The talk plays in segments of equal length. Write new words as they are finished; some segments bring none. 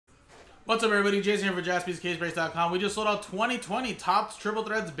What's up, everybody? Jason here for JaspysCaseBreaks.com. We just sold out 2020 Topps Triple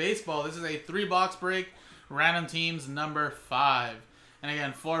Threads Baseball. This is a 3-box break, random teams number 5. And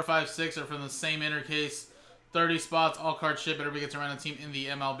again, 4, 5, 6 are from the same inner case. 30 spots, all cards ship. Everybody gets a random team in the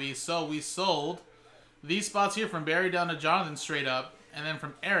MLB. So we sold these spots here from Barry down to Jonathan straight up. And then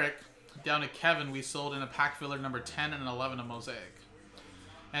from Eric down to Kevin, we sold in a pack filler number 10 and 11 of Mosaic.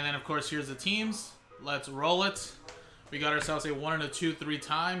 And then, of course, here's the teams. Let's roll it. We got ourselves a 1 and a 2 3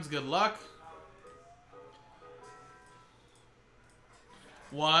 times. Good luck.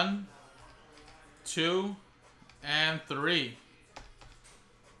 1, 2, and 3.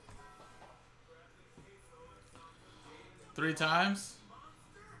 3 times.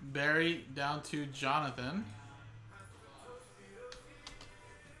 Barry down to Jonathan.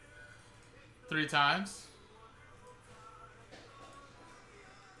 3 times.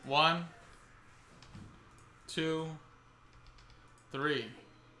 1, 2, 3.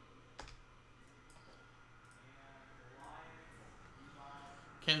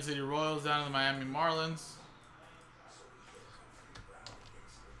 Kansas City Royals down to the Miami Marlins.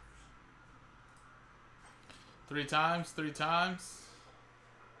 3 times, 3 times.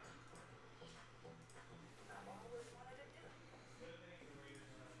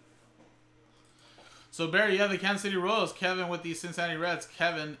 So Barry, you have the Kansas City Royals. Kevin with the Cincinnati Reds.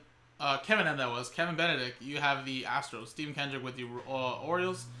 Kevin Benedict, you have the Astros. Stephen Kendrick with the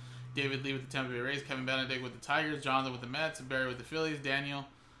Orioles. David Lee with the Tampa Bay Rays. Kevin Benedict with the Tigers. Jonathan with the Mets. Barry with the Phillies. Daniel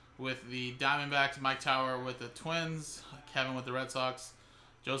with the Diamondbacks. Mike Tower with the Twins. Kevin with the Red Sox.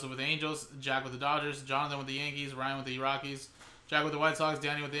 Joseph with the Angels. Jack with the Dodgers. Jonathan with the Yankees. Ryan with the Rockies. Jack with the White Sox.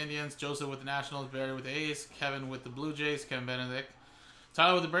 Danny with the Indians. Joseph with the Nationals. Barry with the A's. Kevin with the Blue Jays. Kevin Benedict.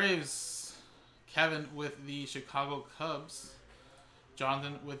 Tyler with the Braves. Kevin with the Chicago Cubs.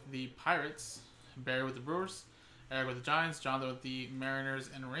 Jonathan with the Pirates, Barry with the Brewers, Eric with the Giants, Jonathan with the Mariners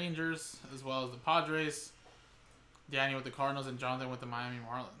and Rangers, as well as the Padres, Danny with the Cardinals, and Jonathan with the Miami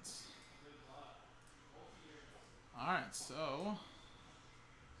Marlins. Alright, so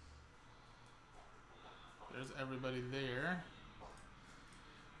there's everybody there.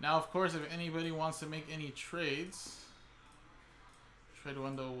 Now, of course, if anybody wants to make any trades, trade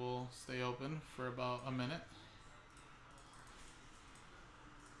window will stay open for about a minute.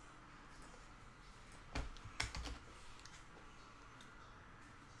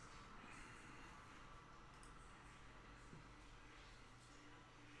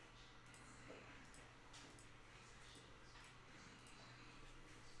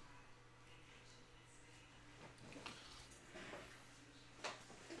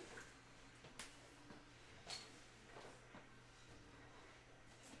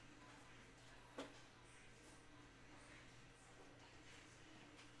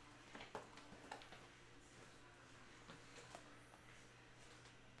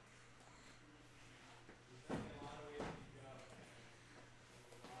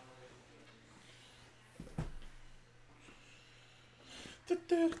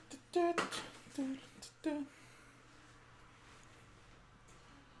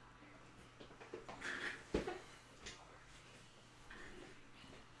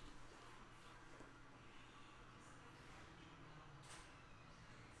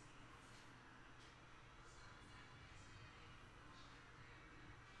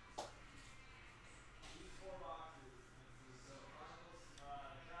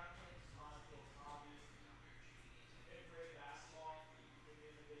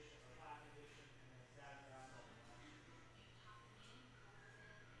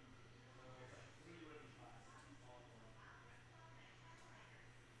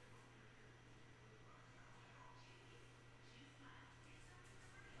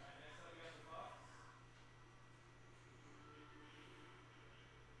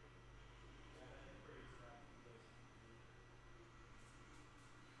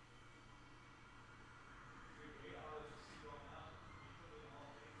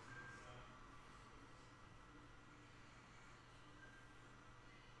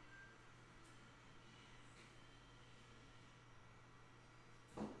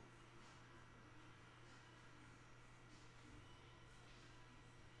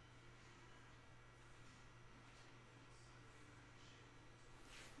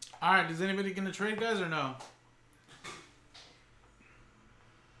 Alright, is anybody going to trade, guys, or no?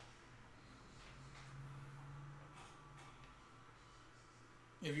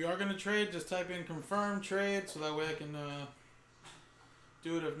 If you are going to trade, just type in confirm trade so that way I can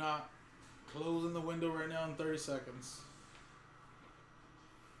do it. If not, closing the window right now in 30 seconds.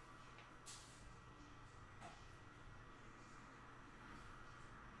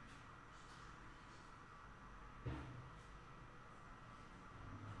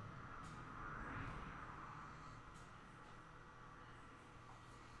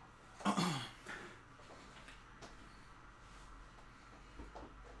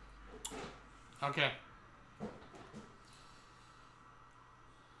 Okay.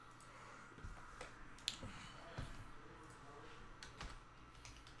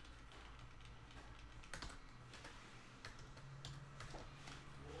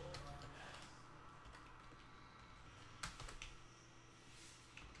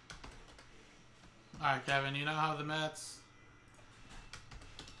 Alright, Kevin, you now have the Mets.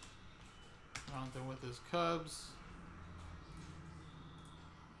 Jonathan with his Cubs.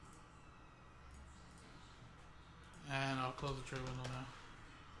 And I'll close the trade window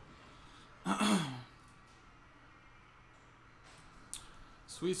now.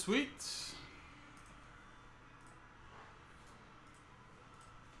 Sweet, sweet.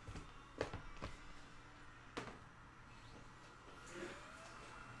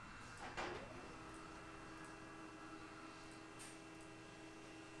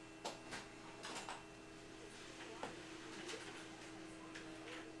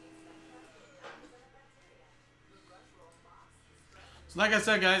 So like I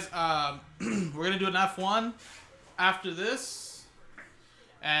said, guys, we're going to do an F1 after this.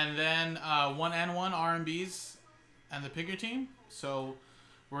 And then 1N1 R&Bs and the pick your team. So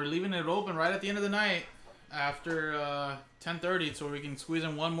we're leaving it open right at the end of the night after 10:30 so we can squeeze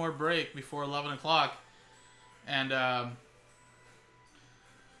in one more break before 11 o'clock. And like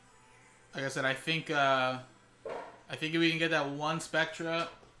I said, I think if we can get that one Spectra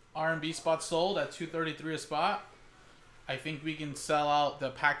R&B spot sold at $233 a spot, I think we can sell out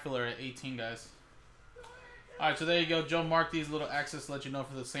the pack filler at 18, guys. Alright, so there you go. Joe marked these little X's to let you know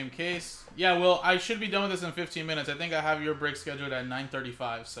for the same case. Yeah, well, I should be done with this in 15 minutes. I think I have your break scheduled at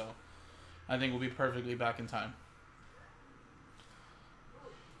 9:35, so I think we'll be perfectly back in time.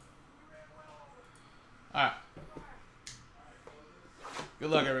 Alright.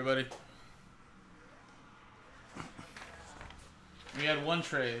 Good luck, everybody. We had one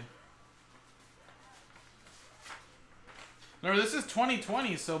trade. Remember, this is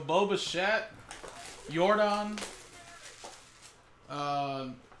 2020, so Bo Bichette, Jordan,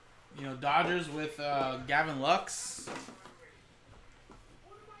 you know, Dodgers with Gavin Lux.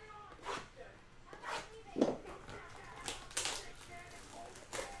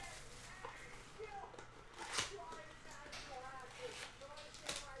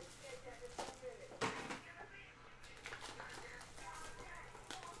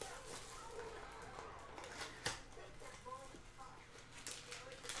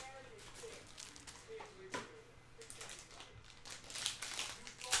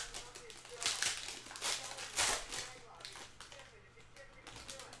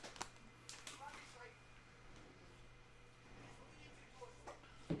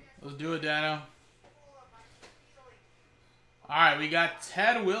 Let's do it, Dano. Alright, we got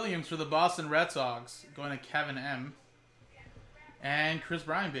Ted Williams for the Boston Red Sox going to Kevin M. And Chris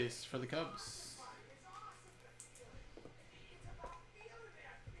Bryant base for the Cubs.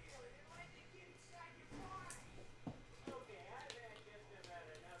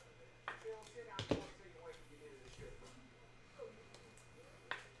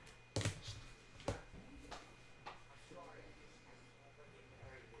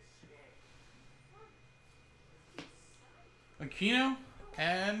 ACUNA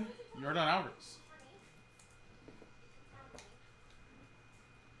and Jordan Alvarez.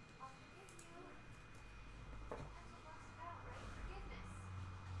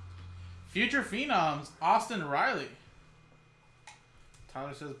 Future Phenoms, Austin Riley.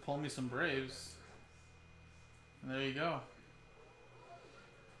 Tyler says, pull me some Braves. And there you go.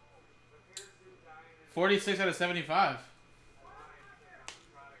 46 out of 75.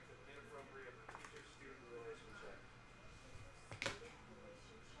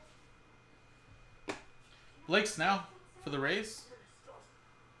 Blake Snell for the Rays.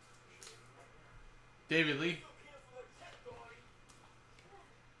 David Lee.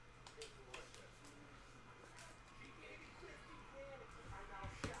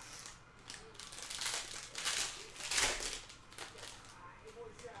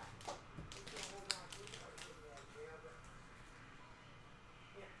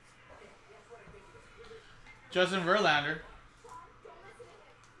 Justin Verlander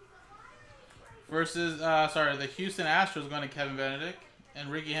versus, the Houston Astros going to Kevin Benedict, and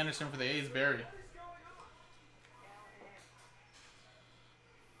Ricky Henderson for the A's, Barry.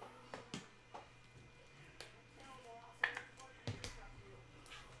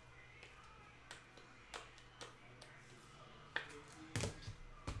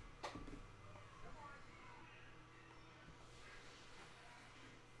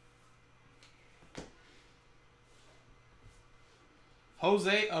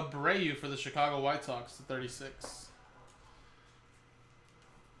 Jose Abreu for the Chicago White Sox, 36.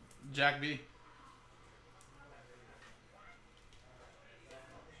 Jack B.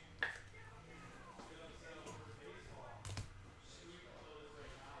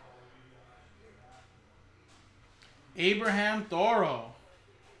 Abraham Thoro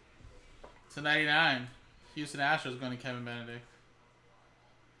to 99. Houston Astros going to Kevin Benedict.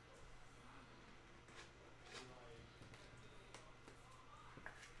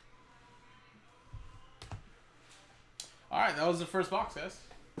 All right, that was the first box, guys.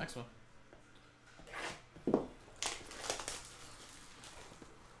 Next one.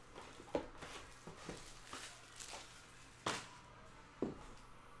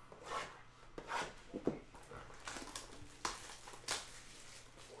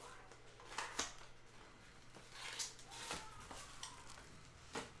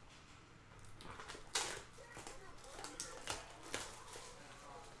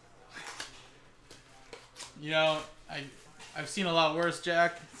 You know, I've seen a lot worse,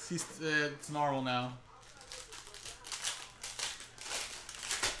 Jack. It's normal now.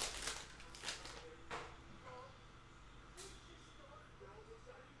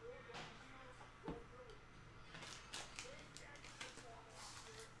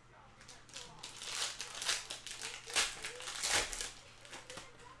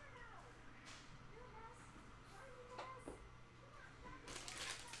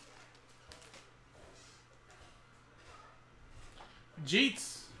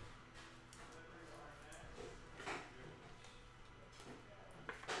 Jeets.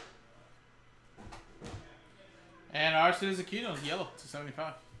 And Aristides Aquino, yellow to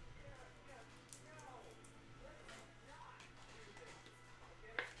 75.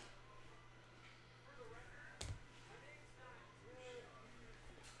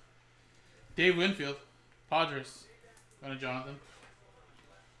 Dave Winfield, Padres. Going to Jonathan.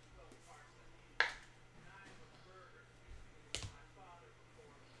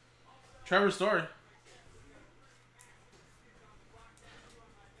 Trevor Story.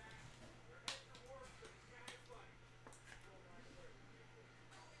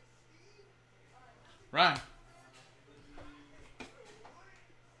 Ryan.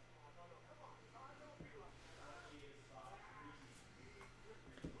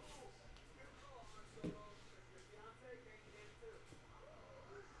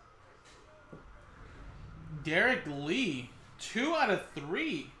 Derek Lee, 2 out of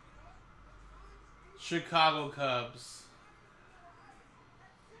 3. Chicago Cubs.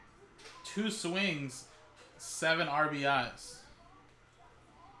 2 swings, 7 RBIs.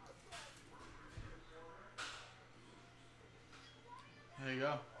 There you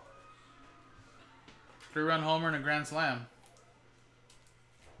go. 3-run homer and a grand slam.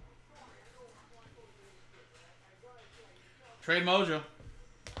 Trade Mojo.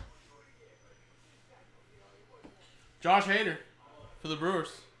 Josh Hader for the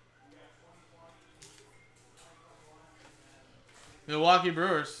Brewers. Milwaukee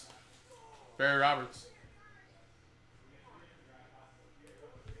Brewers. Barry Roberts.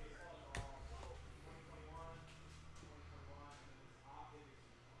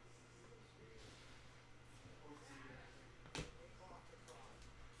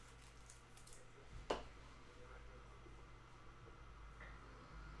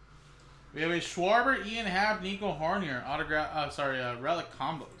 We have a Schwarber, Ian Happ, Nico Hornier autograph. Relic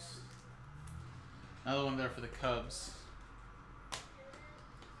combos. Another one there for the Cubs.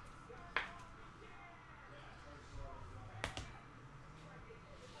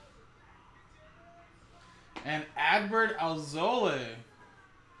 And Adbert Alzole.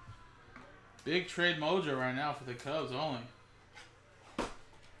 Big trade mojo right now for the Cubs only.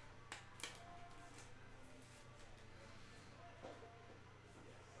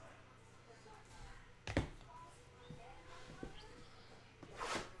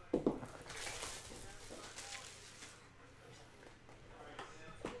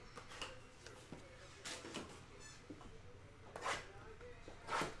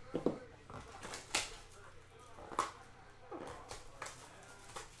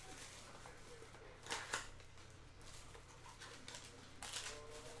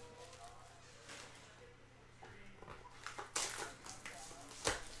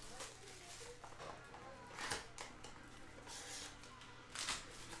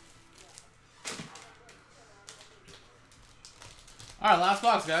 All right, last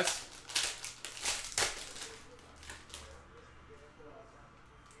box, guys.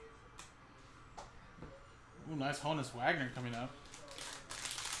 Ooh, nice Honus Wagner coming up.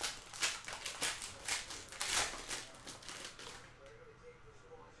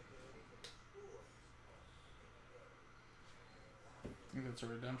 I think that's a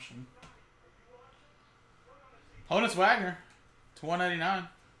redemption. Honus Wagner to 199.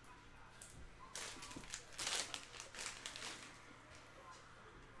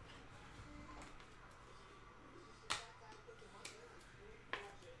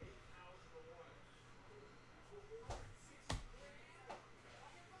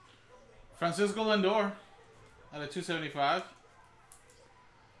 Francisco Lindor at a 275.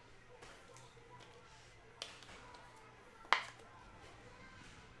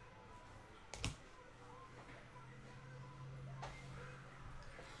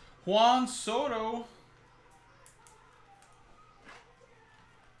 Juan Soto.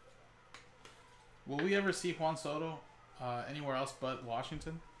 Will we ever see Juan Soto anywhere else but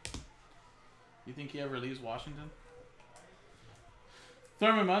Washington? You think he ever leaves Washington?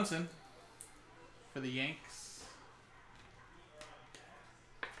 Thurman Munson for the Yanks.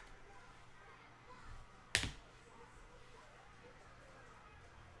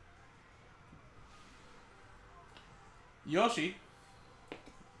 Yoshi,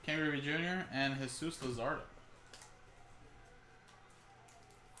 Ken Griffey Jr., and Jesus Luzardo.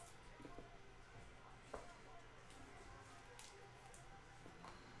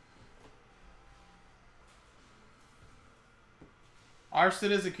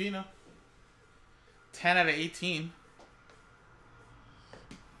 Aristides Aquino, 10 out of 18.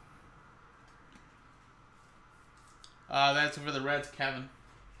 That's for the Reds, Kevin.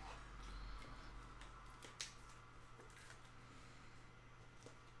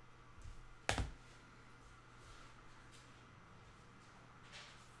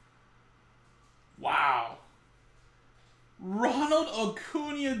 Wow. Ronald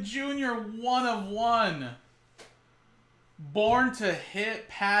Acuna Jr., 1 of 1. Born to hit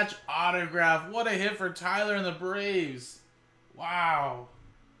patch autograph. What a hit for Tyler and the Braves. Wow.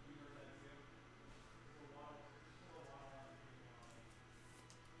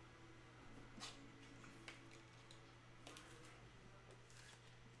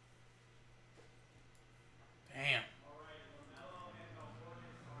 Damn.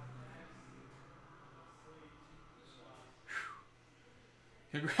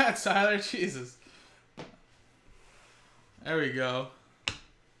 Congrats, Tyler. Jesus. There we go.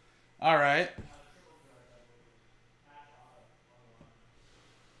 All right.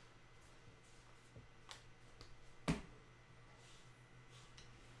 We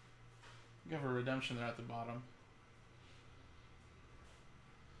have a redemption there at the bottom.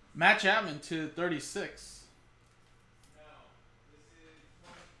 Matt Chapman to 36.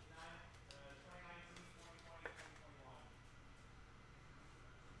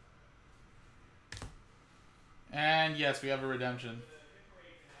 And yes, we have a redemption.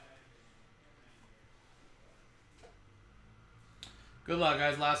 Good luck,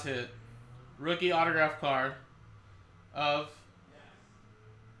 guys. Last hit. Rookie autograph card of...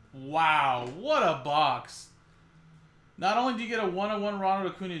 Wow, what a box. Not only do you get a 1-of-1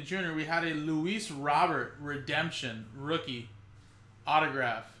 Ronald Acuna Jr., we had a Luis Robert redemption rookie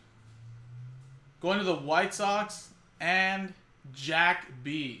autograph. Going to the White Sox and Jack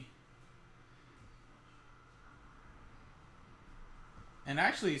B. And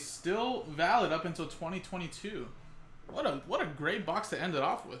actually still valid up until 2022. What a great box to end it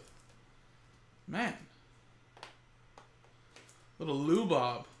off with. Man. Little Lou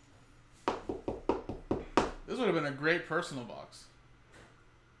Bob. This would have been a great personal box.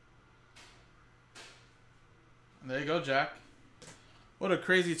 And there you go, Jack. What a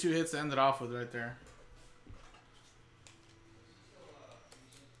crazy 2 hits to end it off with right there.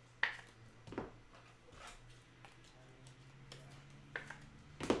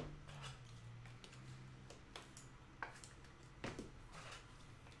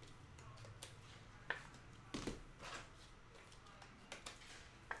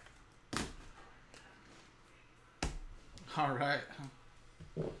 All right.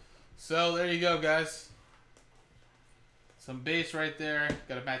 So there you go, guys. Some base right there.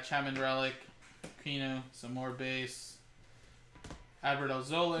 Got a Matt Chapman relic. Aquino, some more base. Albert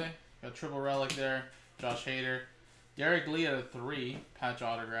Alzole. Got a triple relic there. Josh Hader. Derek Lee at a 3. Patch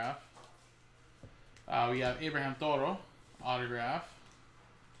autograph. We have Abraham Toro. Autograph.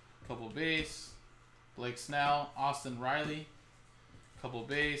 Couple base. Blake Snell. Austin Riley. Couple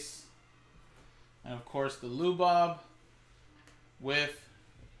base. And of course the Lou Bob. With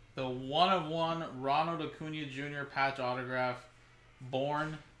the 1-of-1 Ronald Acuna Jr. patch autograph,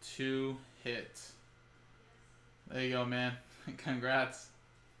 born to hit. There you go, man. Congrats.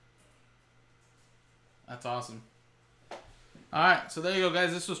 That's awesome. All right, so there you go,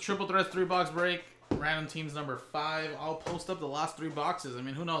 guys. This was Triple Threats 3-box break. Random teams number 5. I'll post up the last 3 boxes. I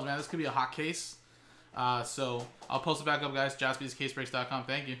mean, who knows, man? This could be a hot case. So I'll post it back up, guys. JaspysCaseBreaks.com.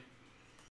 Thank you.